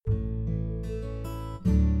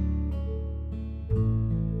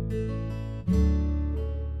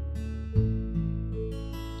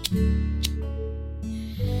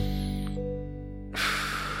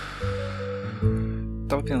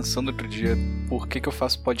pensando outro dia por que eu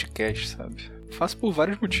faço podcast, sabe? Faço por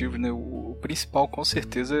vários motivos, né? O principal, com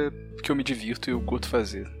certeza, é que eu me divirto e eu curto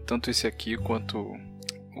fazer. Tanto esse aqui quanto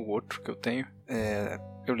o outro que eu tenho.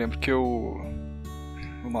 Eu lembro que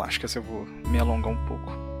Vamos lá, acho que essa eu vou me alongar um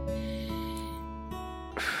pouco.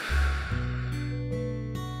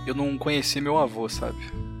 Eu não conheci meu avô, sabe?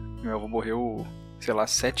 Meu avô morreu, sei lá,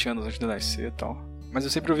 7 anos antes de eu nascer e tal. Mas eu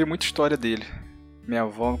sempre ouvi muita história dele. Minha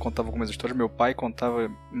avó contava algumas histórias, meu pai contava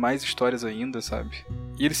mais histórias ainda, sabe?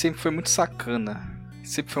 E ele sempre foi muito sacana.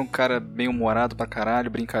 Sempre foi um cara bem-humorado pra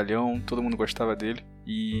caralho, brincalhão, todo mundo gostava dele.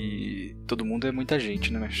 E todo mundo é muita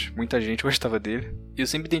gente, né? Mas muita gente gostava dele. E eu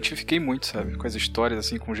sempre me identifiquei muito, sabe? Com as histórias,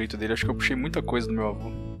 assim, com o jeito dele. Acho que eu puxei muita coisa do meu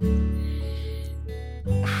avô.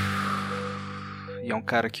 E é um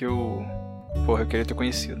cara que eu queria ter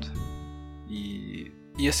conhecido. E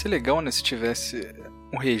ia ser legal, né? Se tivesse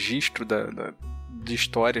um registro de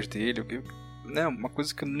histórias dele, né? Uma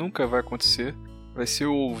coisa que nunca vai acontecer vai ser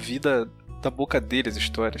ouvir da boca dele as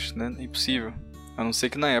histórias, né? É impossível. A não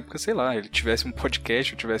ser que na época, sei lá, ele tivesse um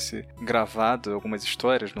podcast, ou tivesse gravado algumas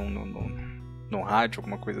histórias num rádio,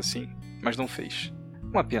 alguma coisa assim, mas não fez.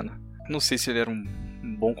 Uma pena. Não sei se ele era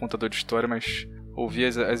um bom contador de história, mas ouvir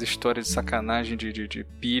as histórias de sacanagem, de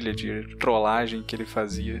pilha, de trollagem que ele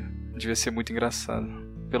fazia, devia ser muito engraçado.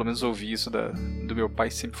 Pelo menos ouvir isso do meu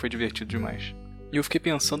pai sempre foi divertido demais. E eu fiquei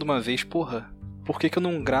pensando uma vez, porra, por que eu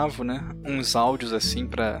não gravo, né, uns áudios assim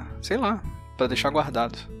pra, sei lá, pra deixar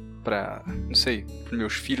guardado? Pra, não sei, pros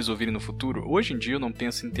meus filhos ouvirem no futuro. Hoje em dia eu não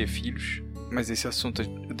penso em ter filhos, mas esse assunto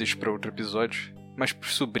eu deixo pra outro episódio. Mas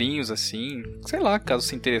pros sobrinhos, assim, sei lá, caso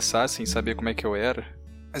se interessassem em saber como é que eu era.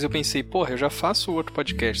 Mas eu pensei, porra, eu já faço outro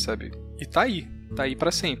podcast, sabe? E tá aí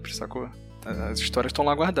pra sempre, sacou? As histórias estão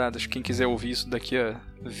lá guardadas. Quem quiser ouvir isso daqui a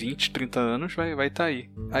 20, 30 anos vai tá aí.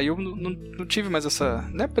 Aí eu não tive mais essa...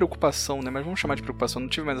 Não é preocupação, né? Mas vamos chamar de preocupação. Não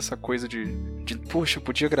tive mais essa coisa de poxa, eu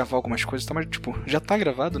podia gravar algumas coisas, tá? Mas, tipo, já tá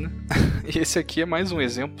gravado, né? E esse aqui é mais um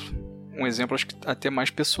exemplo. Um exemplo, acho que até mais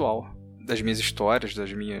pessoal. Das minhas histórias,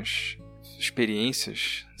 das minhas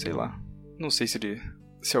experiências, sei lá. Não sei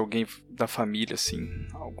se alguém da família, assim,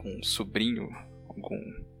 algum sobrinho, algum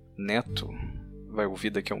neto... vai ouvir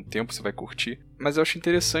daqui a um tempo, você vai curtir. Mas eu acho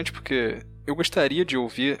interessante porque eu gostaria de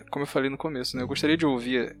ouvir, como eu falei no começo, né? Eu gostaria de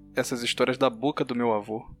ouvir essas histórias da boca do meu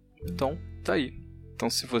avô. Então, tá aí. Então,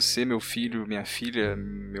 se você, meu filho, minha filha,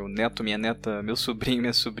 meu neto, minha neta, meu sobrinho,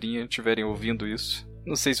 minha sobrinha estiverem ouvindo isso,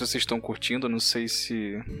 não sei se vocês estão curtindo, não sei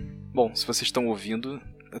se... Bom, se vocês estão ouvindo,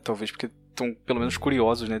 é talvez porque estão pelo menos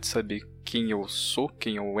curiosos, né? De saber quem eu sou,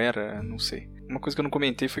 quem eu era, não sei. Uma coisa que eu não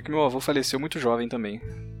comentei foi que meu avô faleceu muito jovem também.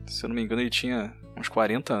 Se eu não me engano, ele tinha uns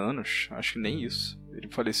 40 anos. Acho que nem isso. Ele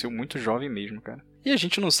faleceu muito jovem mesmo, cara. E a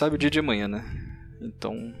gente não sabe o dia de amanhã, né?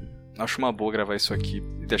 Então, acho uma boa gravar isso aqui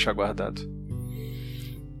e deixar guardado.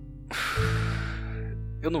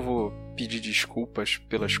 Eu não vou pedir desculpas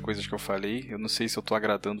pelas coisas que eu falei. Eu não sei se eu tô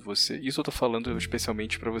agradando você. Isso eu tô falando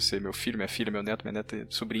especialmente pra você. Meu filho, minha filha, meu neto, minha neta,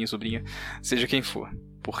 sobrinho, sobrinha. Seja quem for.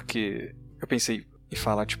 Porque eu pensei em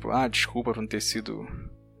falar, tipo, desculpa por não ter sido...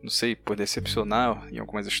 não sei, por decepcionar em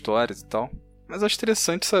algumas histórias e tal. Mas acho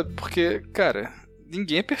interessante, sabe? Porque, cara,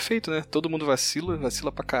 ninguém é perfeito, né? Todo mundo vacila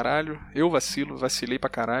pra caralho. Eu vacilei pra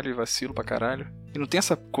caralho e vacilo pra caralho. E não tem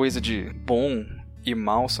essa coisa de bom e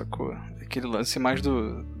mal, sacou? Aquele lance mais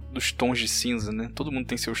dos tons de cinza, né? Todo mundo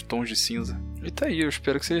tem seus tons de cinza. E tá aí, eu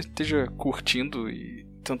espero que você esteja curtindo e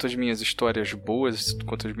tanto as minhas histórias boas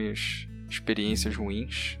quanto as minhas experiências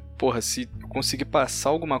ruins. Porra, se eu conseguir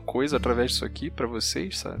passar alguma coisa através disso aqui pra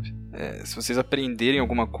vocês, sabe? Se vocês aprenderem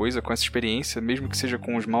alguma coisa com essa experiência, mesmo que seja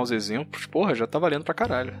com os maus exemplos, porra, já tá valendo pra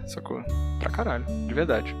caralho, sacou? Pra caralho, de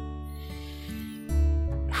verdade.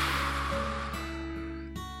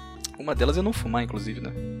 Uma delas é não fumar, inclusive,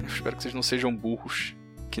 né? Eu espero que vocês não sejam burros,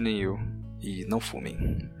 que nem eu. E não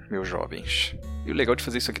fumem, meus jovens. E o legal de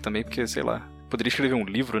fazer isso aqui também, porque, sei lá, poderia escrever um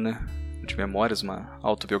livro, né? De memórias, uma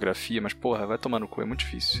autobiografia, mas porra, vai tomar no cu, é muito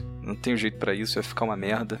difícil. Não tenho jeito pra isso, vai ficar uma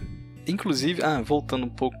merda. Inclusive, voltando um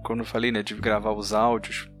pouco quando eu falei, né, de gravar os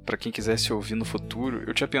áudios pra quem quisesse ouvir no futuro,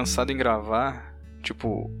 eu tinha pensado em gravar,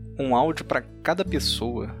 tipo, um áudio pra cada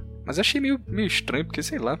pessoa. Mas achei meio estranho, porque,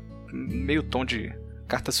 sei lá, meio tom de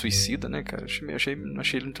carta suicida, né, cara? Não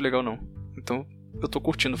achei ele muito legal, não. Então, eu tô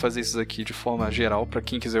curtindo fazer isso aqui de forma geral pra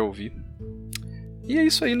quem quiser ouvir. E é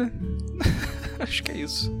isso aí, né? Acho que é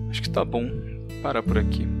isso. Acho que tá bom parar por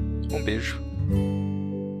aqui. Um beijo.